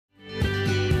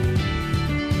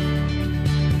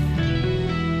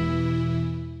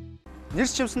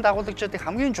нэрс жимсэн дагуулагчдын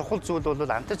хамгийн чухал зүйл бол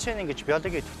антоцианин гэж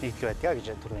биологийн төвхний хэлбэр байдаг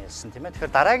гэж түрүүн ярьсан тийм ээ.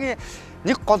 Тэгэхээр дараагийн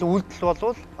нэг гол үйлдэл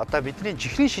бол одоо бидний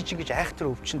жихрийн шижиг гэж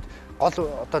айхтар өвчнөд гол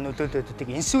одоо нөлөөлөд байдаг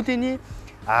инсулины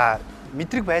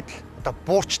мэдрэг байдал одоо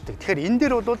буурчдаг. Тэгэхээр энэ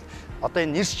дээр бол одоо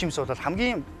энэ нэрс жимс бол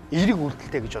хамгийн эерэг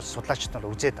үйлдэлтэй гэж бас судлаачид нар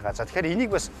үзээд байгаа. За тэгэхээр энийг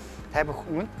бас та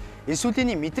бүхэнд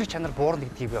инсулины мэдрэг чанар буурна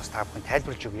гэдгийг би бас та бүхэнд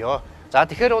тайлбарлаж өгье. За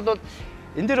тэгэхээр бол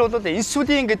энэ дээр бол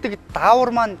инсулин гэдэг даавар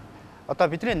маань одоо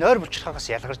бидний нойр булчирхаагаас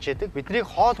ялгарч яадаг. Бидний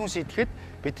хоол хүнс идэхэд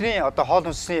бидний одоо хоол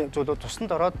хүнсний зүйлүүд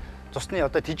тусанд ороод цусны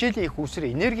одоо тижээлийн их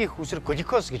үүсэр, энерги их үүсэр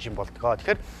глюкоз гэж юм болдог.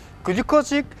 Тэгэхээр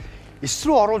глюкозыг эс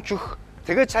рүү оруулж өгөх,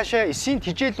 тэгээд цаашаа эсийн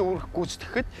тижээл үүрэг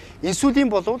гүйцэтгэхэд инсулин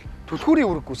болвол түлхүүрийн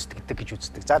үүрэг гүйцэтгэдэг гэж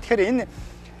үздэг. За тэгэхээр энэ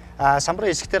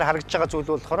самбарын хэсгээр харагдж байгаа зүйл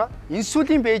болохоор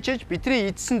инсулин бэжэж бидний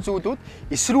идсэн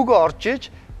зүйлүүд эс рүүгээ орж ээж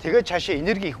тэгээд цаашаа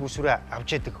энерги их үүсвэрээ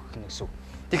авч яадаг гэсэн үг.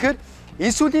 Тэгэхээр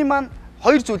инсулин маань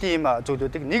хоёр зүйлийн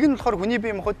зүйлүүдийг нэг нь болохоор хүний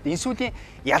бие махбод инсулин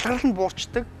ялгарл нь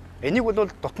буурчдаг. Энийг бол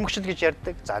дутмагчл гэж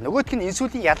ярьдаг. За нөгөөх нь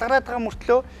инсулин ялгараад байгаа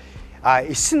мөртлөө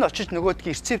эс нь очиж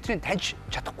нөгөөдгийн рецепторыг таньж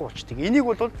чадахгүй болчдөг. Энийг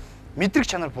бол мэдрэг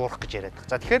чанар буурах гэж яриад байгаа.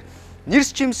 За тэгэхээр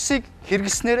нэрс жимсийг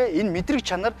хэрэглэснээр энэ мэдрэг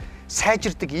чанар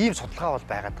сайжирдаг ийм судалгаа бол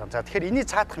байгаад байгаа. За тэгэхээр энийг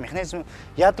цаадах механизм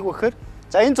яадаг вэ гэхээр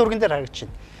за энэ зурган дээр харагдаж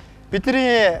байна.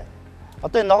 Бидний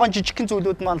одоо энэ ногоон жижигхэн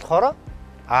зүйлүүд маань болохоор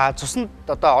цуснд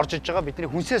одоо орж иж байгаа бидний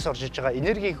хүнсээс орж иж байгаа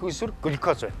энерги их үүсвэр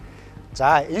глюкоз байна.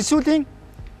 За инсулин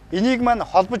энийг маань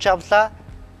холбож авлаа.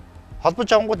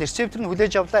 Холбож авангууд рецептор нь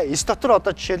хүлээж авлаа. Эс дотор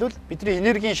одоо жишээлбэл бидний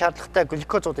энергийн шаардлагатай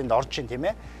глюкозууд энд орж ийн тийм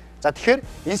ээ. За тэгэхээр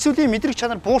инсулин мэдрэг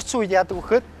чанар буурсан үед яадаг вэ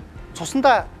гэхээр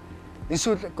цусандаа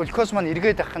инсулин глюкоз маань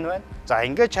эргээд авах нь байна. За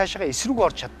ингээд цаашаа эс рүүг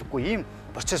орж чаддаггүй ийм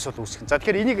процесс бол үүсгэн. За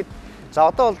тэгэхээр энийг за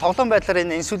одоо бол тоглоом байдлаар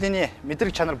энэ инсулины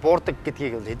мэдрэг чанар буурдаг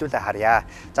гэдгийг бол хэдүүлээ харъя.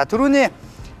 За түрүүний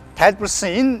тайлбарлсан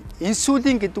энэ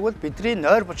инсулин гэдэг бол бидний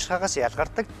нойр булчирхаагаас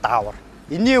ялгардаг даавар.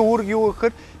 Энийн үүрэг юу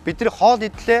гэхээр бидний хоол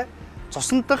идлээ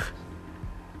цусандах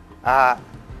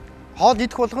хоол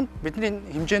идэх болгонд бидний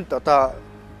хэмжээнд одоо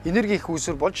энерги их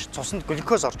үүсвэр болж цуснд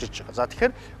глюкоз орж иж байгаа. За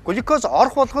тэгэхээр глюкоз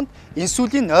орох болгонд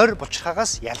инсулин нойр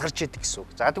булчирхаагаас ялгарч идэг гэсэн үг.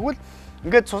 За тэгвэл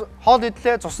ингээд хоол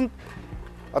идлээ цуснд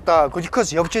одоо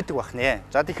глюкоз явж идэг байх нэ.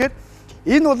 За тэгэхээр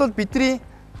энэ бол бидний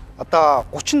одоо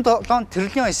 37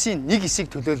 тэрлэн эсийн нэг эсийг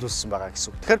төлөөлүүлсэн байгаа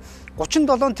гэсэн үг. Тэгэхээр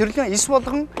 37 тэрлэн эс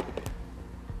болгон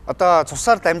одоо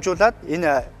цусаар дамжуулаад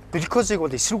энэ глюкозыг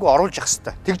бол эс рүүгээ оруулж явах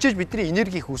хэрэгтэй. Тэгжээж бидний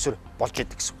энерги их үүсвэр болж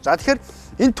идэг гэсэн үг. За тэгэхээр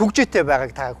энэ түгжээтэй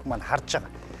байгааг та бүхэн маань харж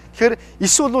байгаа. Тэгэхээр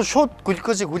эс бол шууд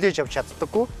глюкозыг хүлээж авч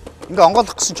чаддаггүй. Ингээ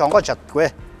онгойлгох гэсэн чинь онгойлж чаддаггүй.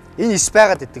 Энэ эс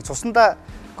байгаад идэг. Цусандаа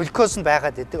глюкоз нь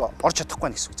байгаад идэг. Орж чадахгүй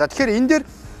гэсэн үг. За тэгэхээр энэ дээр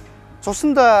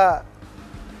цусандаа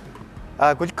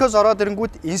глюкоз ороод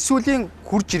ирэнгүүт инсулин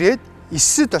хурж ирээд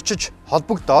эсэд очиж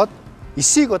холбогдоод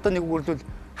эсийг одоо нэг үрлүүл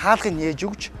хаалгыг нээж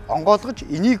өгч онгойлгож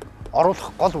энийг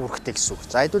оруулах гол үүрэгтэй гэсэн үг.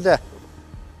 За хэдүүлээ.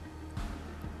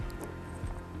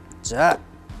 За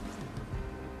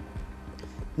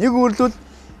нэг үрлүүл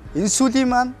инсулин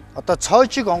маань одоо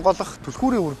цоожийг онгойлгох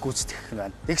түлхүүрийн үүрэг гүйцэтгэх нь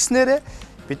байна. Тэгснээрээ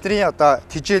бидний одоо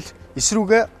тижэл эс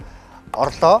рүүгээ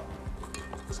орлоо.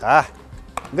 За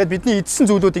ингээд бидний идсэн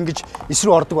зүйлүүд ингэж эс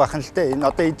рүү ордог байх нь л дээ. Энэ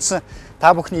одоо идсэн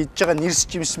та бүхний идж байгаа нэрс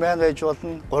жимс маань байж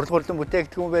болно, гурилгуурлан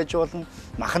бүтээгдэхүүн байж болно,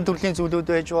 махан төрлийн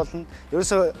зүйлүүд байж болно.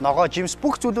 Ерөөсөө ногоо жимс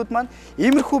бүх зүйлүүд маань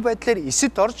иймэрхүү байдлаар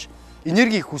эсэд орж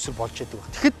энерги их үүсвэр болж байдаг.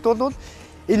 Тэгэхэд бол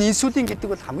энэ инсулин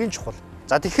гэдэг бол хамгийн чухал.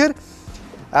 За тэгэхээр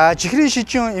жихрийн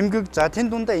шижийн эмгэг за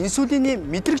тэн дундаа инсулины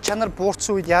мэдрэг чанар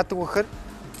буурсан үед яадаг вэ гэхээр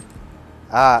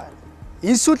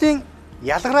инсулин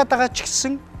ялгараад байгаа ч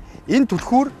гэсэн энэ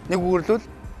түлхүүр нэг үрлүүл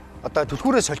одоо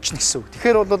түлхүүрээ сольчихно гэсэн үг.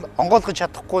 Тэгэхээр бол онгойлгож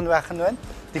чадахгүй байх нь байна.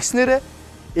 Тэгснээрээ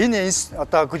энэ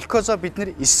одоо глюкозоо бид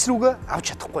нэр эс рүүгээ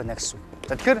авч чадахгүй байна гэсэн үг.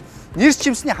 За тэгэхээр нэрс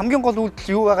жимсний хамгийн гол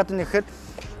үйлдэл юу байгаад байна гэхээр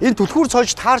энэ түлхүүр цоож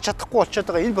таарч чадахгүй болчиход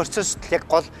байгаа энэ процессд яг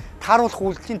гол тааруулах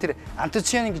үйлдэлийн тэр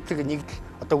антоцианин гэдэг нэгдэл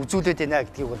одоо үзүүлээд байна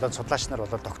гэдгийг бол судлаач нар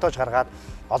бол тогтоож гаргаад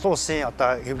олон улсын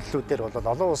одоо хэвлэлүүдээр бол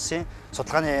олон улсын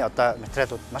судалгааны одоо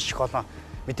материалууд маш их олон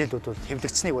мэдээллүүд бол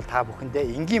хэвлэгдсэнийг бол та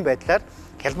бүхэндээ энгийн байдлаар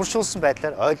хялбаршуулсан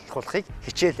байдлаар ойлгуулахыг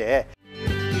хичээлээ.